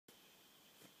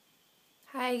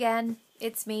Hi again,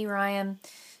 it's me, Ryan.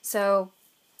 So,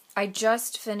 I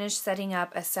just finished setting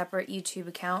up a separate YouTube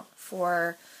account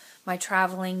for my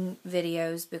traveling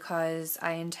videos because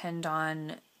I intend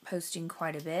on posting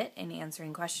quite a bit and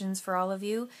answering questions for all of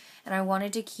you. And I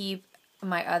wanted to keep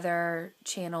my other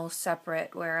channel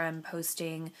separate where I'm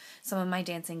posting some of my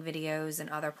dancing videos and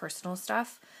other personal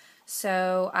stuff.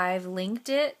 So, I've linked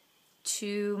it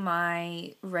to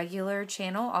my regular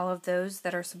channel, all of those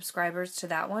that are subscribers to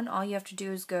that one. All you have to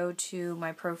do is go to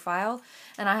my profile,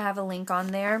 and I have a link on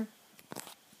there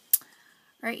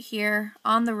right here,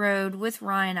 On the Road with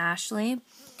Ryan Ashley.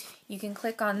 You can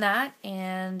click on that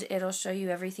and it'll show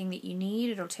you everything that you need.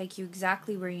 It'll take you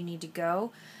exactly where you need to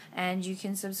go, and you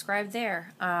can subscribe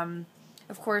there.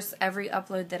 Of course, every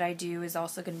upload that I do is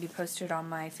also going to be posted on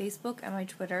my Facebook and my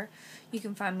Twitter. You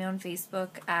can find me on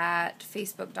Facebook at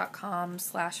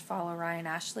facebook.com/follow Ryan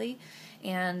Ashley.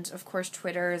 And of course,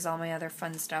 Twitter is all my other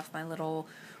fun stuff, my little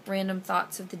random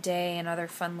thoughts of the day and other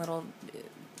fun little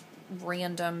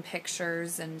random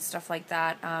pictures and stuff like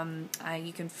that.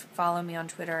 You can follow me on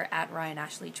Twitter at Ryan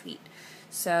Ashley Tweet.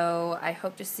 So I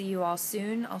hope to see you all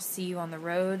soon. I'll see you on the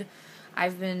road.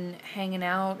 I've been hanging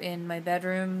out in my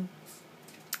bedroom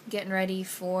getting ready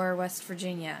for West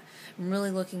Virginia. I'm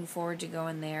really looking forward to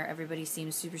going there. Everybody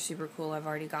seems super, super cool. I've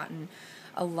already gotten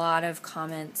a lot of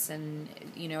comments, and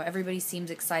everybody seems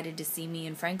excited to see me,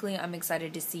 and frankly I'm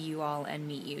excited to see you all and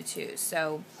meet you too.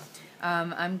 So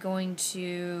I'm going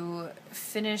to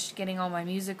finish getting all my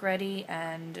music ready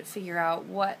and figure out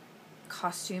what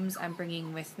costumes I'm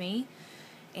bringing with me,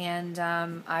 and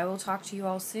I will talk to you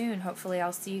all soon. Hopefully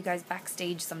I'll see you guys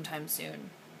backstage sometime soon.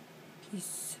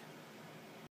 Peace.